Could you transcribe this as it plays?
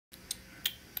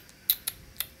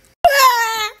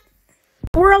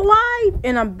we're alive!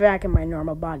 And I'm back in my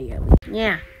normal body at least.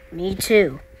 Yeah, me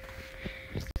too.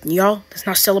 Yo, let's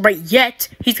not celebrate yet.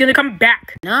 He's gonna come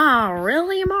back. Nah,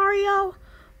 really, Mario?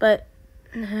 But,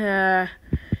 I'm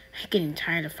getting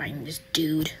tired of fighting this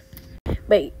dude.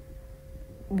 Wait,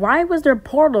 why was there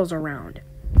portals around?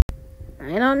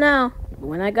 I don't know.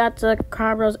 When I got to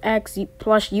Cabro's X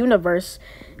plush universe,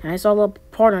 and I saw a little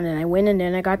portal, and I went in there,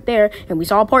 and I got there, and we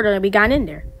saw a portal, and we got in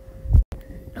there.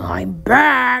 I'm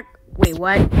back! Wait,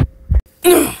 what?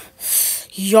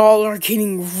 Y'all are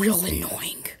getting real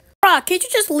annoying. Bruh, can't you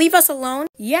just leave us alone?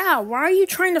 Yeah, why are you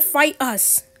trying to fight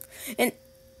us? And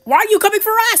why are you coming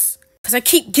for us? Because I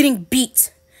keep getting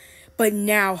beat. But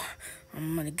now,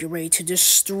 I'm gonna get ready to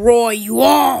destroy you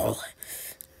all.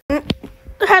 There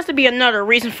has to be another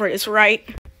reason for this, right?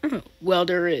 Well,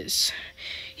 there is.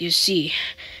 You see,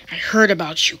 I heard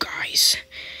about you guys.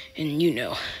 And you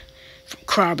know, from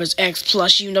Cabro's X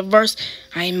Plus universe,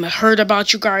 I heard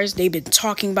about you guys. They've been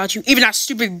talking about you. Even that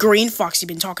stupid green fox,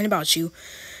 been talking about you.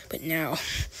 But now,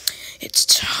 it's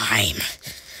time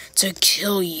to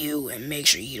kill you and make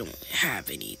sure you don't have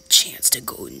any chance to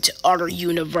go into other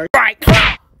universe. Right?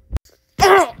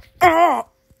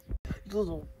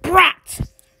 Little brat!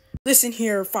 Listen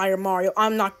here, Fire Mario.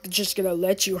 I'm not just gonna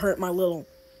let you hurt my little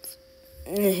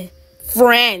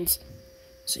friend.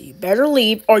 So you better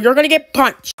leave or you're gonna get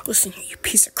punched. Listen here, you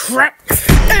piece of crap.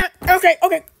 Okay.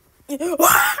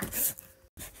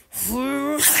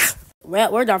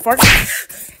 Well, we're done for.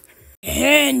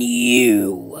 And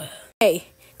you. Hey,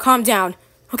 calm down,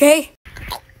 okay?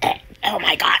 Oh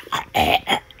my god.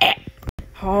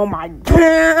 Oh my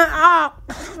god.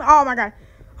 Oh my god.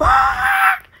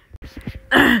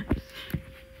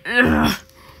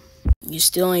 You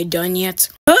still ain't done yet?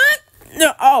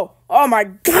 Oh my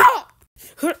god.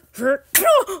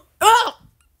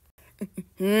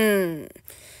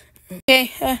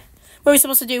 Okay, what are we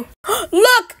supposed to do?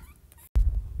 Look!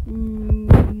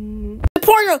 The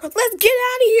portal! Let's get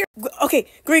out of here! Okay,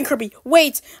 Green Kirby,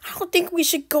 wait. I don't think we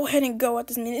should go ahead and go at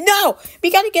this minute. No! We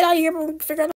gotta get out of here, but we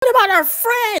figure out. What about our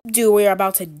friend? Dude, we're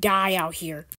about to die out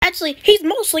here. Actually, he's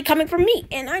mostly coming from me,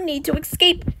 and I need to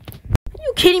escape. Are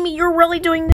you kidding me? You're really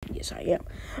doing this? Yes, I am.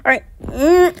 Alright.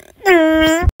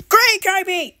 Green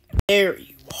Kirby! There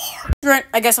you are. Right,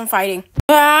 I guess I'm fighting.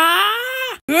 Ow!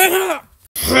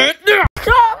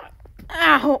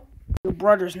 Your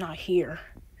brother's not here.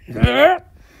 The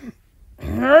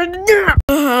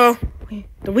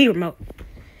Wii remote.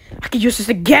 I can use this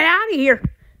to get out of here.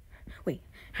 Wait,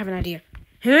 I have an idea.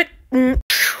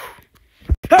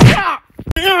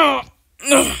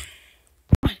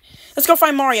 Let's go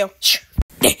find Mario.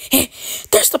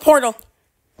 There's the portal.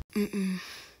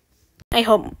 I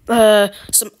hope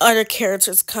some other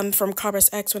characters come from Cabro's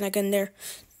X when I get in there.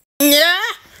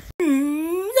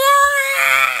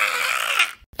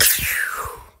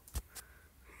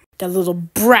 That little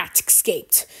brat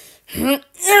escaped.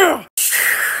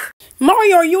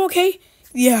 Mario, are you okay?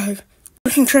 Yeah.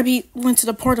 Green Kirby went to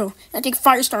the portal. I think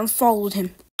Firestorm followed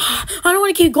him. I don't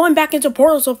want to keep going back into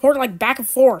portals, so portal like back and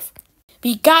forth.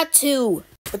 We got to.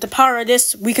 With the power of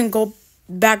this, we can go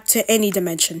back to any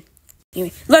dimension.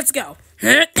 Anyway, let's go.